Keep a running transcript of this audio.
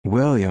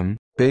William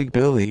 "Big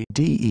Billy"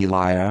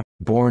 D'Elia,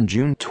 born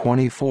June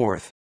 24,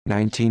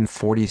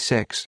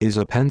 1946, is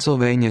a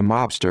Pennsylvania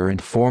mobster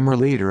and former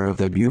leader of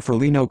the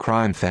Bufalino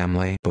crime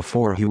family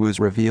before he was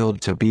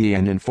revealed to be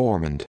an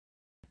informant.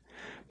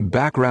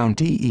 Background: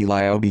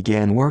 D'Elia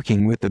began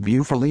working with the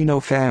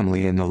Bufalino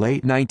family in the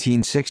late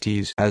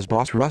 1960s as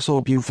boss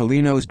Russell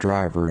Bufalino's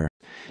driver.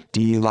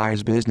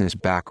 D'Elia's business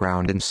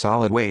background in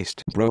solid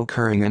waste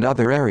brokering and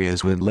other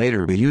areas would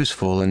later be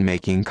useful in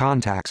making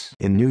contacts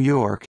in New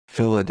York,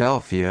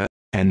 Philadelphia,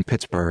 and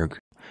Pittsburgh.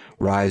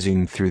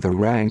 Rising through the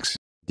ranks,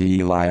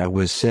 D'Elia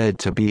was said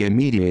to be a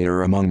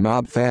mediator among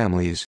mob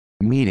families,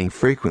 meeting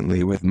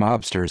frequently with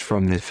mobsters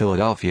from the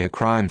Philadelphia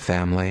crime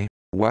family,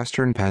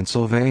 Western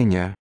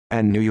Pennsylvania,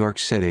 and New York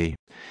City.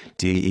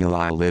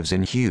 D'Elia lives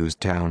in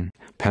Hughstown,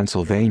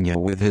 Pennsylvania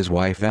with his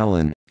wife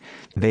Ellen.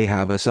 They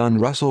have a son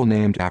Russell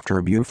named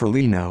after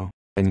Bufalino,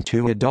 and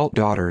two adult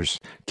daughters,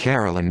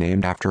 Carolyn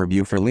named after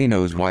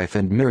Bufalino's wife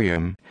and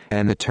Miriam,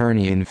 an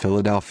attorney in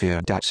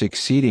Philadelphia.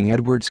 Succeeding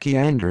Edward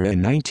Sciandra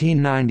in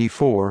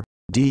 1994,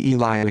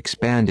 D'Elia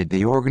expanded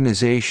the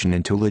organization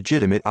into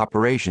legitimate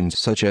operations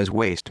such as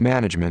waste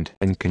management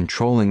and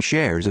controlling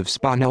shares of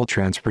Spanel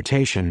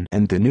Transportation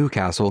and the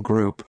Newcastle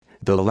Group,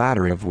 the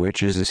latter of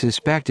which is a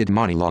suspected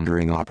money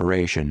laundering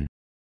operation.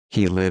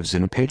 He lives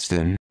in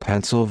Pittston,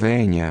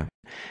 Pennsylvania.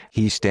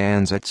 He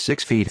stands at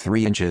 6 feet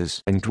 3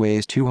 inches and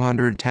weighs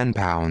 210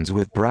 pounds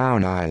with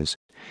brown eyes.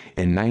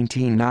 In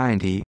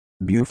 1990,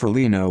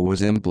 Bufalino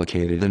was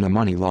implicated in a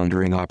money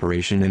laundering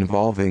operation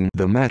involving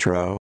the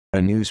Metro,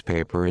 a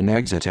newspaper in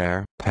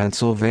Exeter,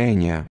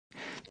 Pennsylvania.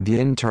 The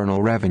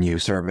Internal Revenue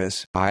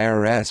Service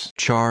 (IRS)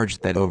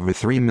 charged that over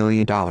 $3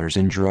 million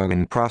in drug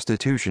and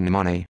prostitution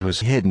money was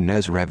hidden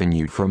as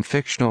revenue from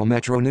fictional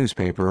Metro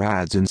newspaper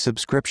ads and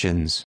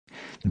subscriptions.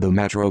 The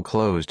Metro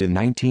closed in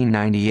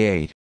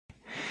 1998.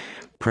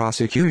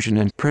 Prosecution: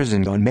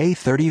 imprisoned on May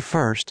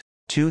 31,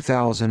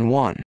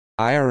 2001,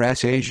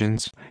 IRS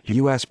agents,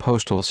 U.S.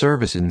 Postal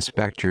Service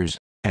inspectors,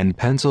 and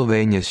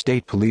Pennsylvania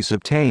State Police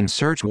obtained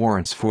search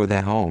warrants for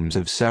the homes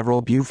of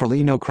several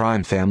Bufalino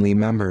crime family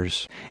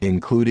members,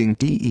 including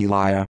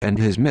D'Elia and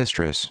his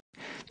mistress.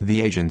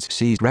 The agents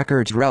seized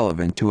records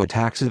relevant to a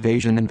tax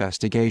evasion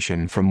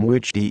investigation from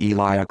which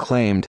D'Elia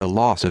claimed a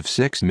loss of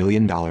 $6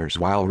 million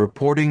while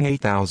reporting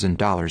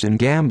 $8,000 in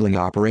gambling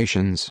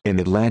operations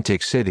in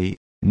Atlantic City,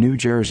 New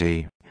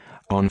Jersey.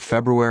 On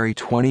February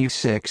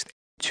 26,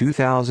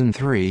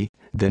 2003,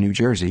 the New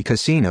Jersey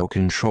Casino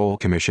Control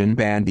Commission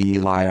banned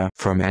D'Elia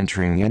from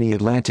entering any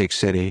Atlantic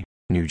City,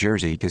 New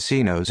Jersey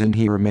casinos, and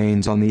he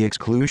remains on the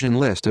exclusion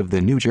list of the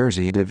New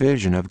Jersey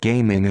Division of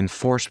Gaming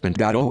Enforcement.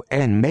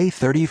 On May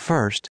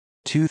 31,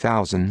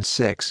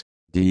 2006,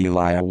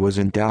 D'Elia was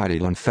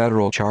indicted on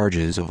federal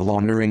charges of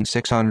laundering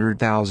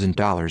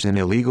 $600,000 in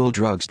illegal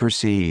drugs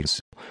proceeds.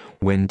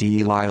 When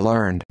D'Elia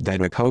learned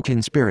that a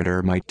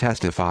co-conspirator might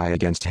testify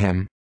against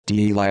him,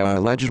 D'Elia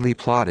allegedly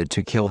plotted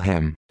to kill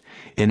him.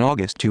 In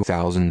August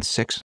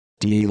 2006,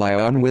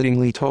 D'Elia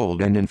unwittingly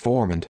told an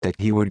informant that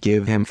he would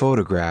give him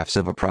photographs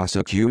of a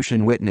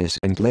prosecution witness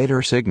and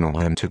later signal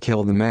him to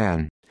kill the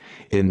man.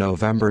 In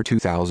November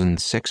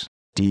 2006,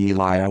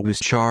 D'Elia was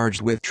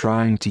charged with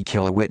trying to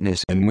kill a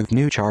witness and with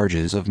new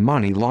charges of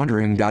money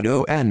laundering.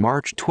 On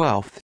March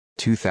 12,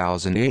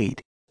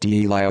 2008,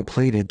 D'Elia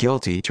pleaded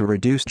guilty to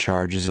reduced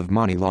charges of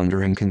money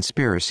laundering,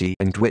 conspiracy,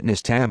 and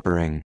witness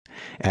tampering.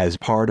 As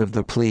part of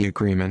the plea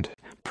agreement,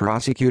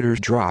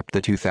 prosecutors dropped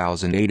the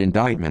 2008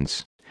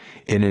 indictments.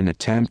 In an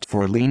attempt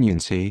for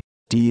leniency,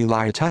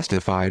 D'Elia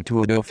testified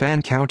to a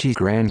Dauphin County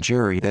grand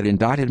jury that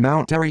indicted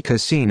Mount Airy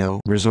Casino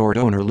Resort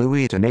owner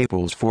Louis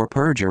Naples for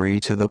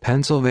perjury to the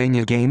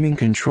Pennsylvania Gaming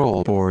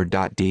Control Board.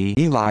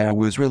 D'Elia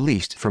was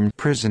released from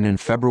prison in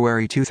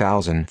February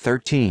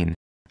 2013.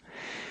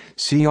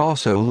 See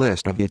also: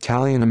 List of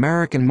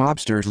Italian-American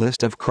mobsters,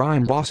 List of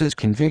crime bosses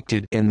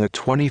convicted in the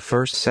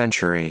 21st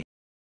century.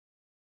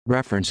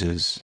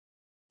 References.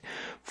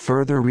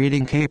 Further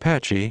reading: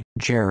 Capecci,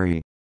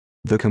 Jerry.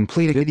 The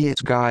Complete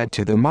Idiot's Guide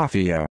to the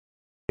Mafia.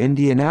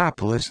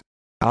 Indianapolis: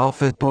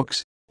 Alpha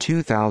Books,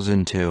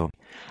 2002.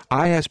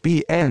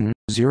 ISBN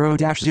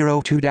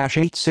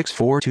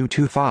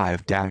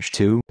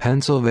 0-02-864225-2.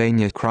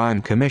 Pennsylvania Crime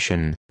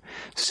Commission.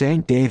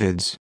 St.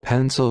 David's,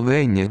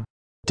 Pennsylvania.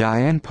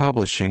 Diane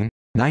Publishing,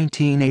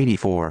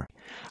 1984.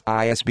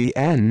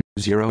 ISBN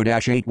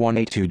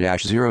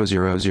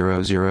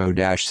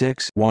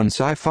 0-8182-0000-6.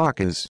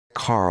 Sifakis,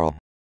 Carl.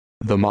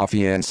 The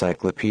Mafia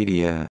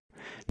Encyclopedia.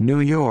 New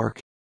York: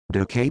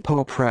 Da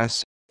Capo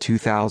Press,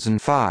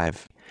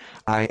 2005.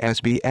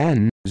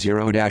 ISBN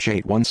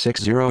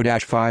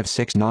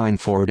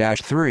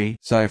 0-8160-5694-3.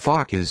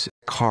 Sifakis,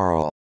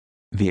 Carl.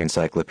 The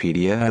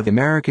Encyclopedia of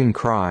American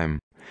Crime.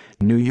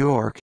 New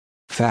York: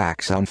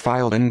 Facts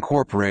Unfiled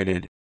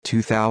Incorporated,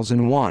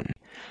 2001.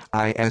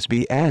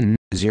 ISBN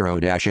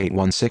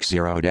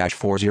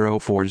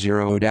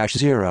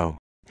 0-8160-4040-0.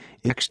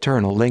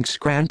 External links: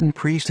 Scranton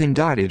Priest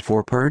indicted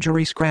for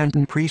perjury.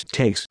 Scranton Priest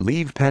takes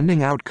leave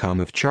pending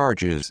outcome of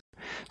charges.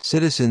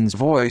 Citizen's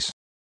Voice.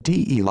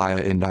 D. Elia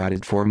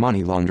indicted for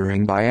money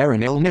laundering by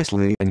Aaron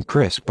Ilnisley and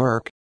Chris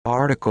Burke.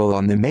 Article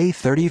on the May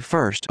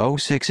 31,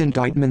 06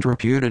 indictment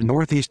reputed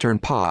Northeastern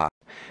PA.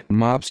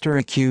 Mobster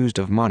accused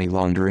of money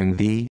laundering.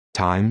 The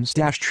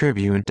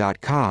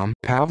Times-Tribune.com.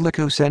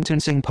 Pavlico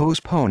sentencing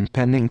postponed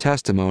pending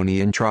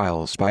testimony in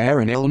trials by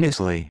Aaron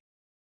Ilnisley.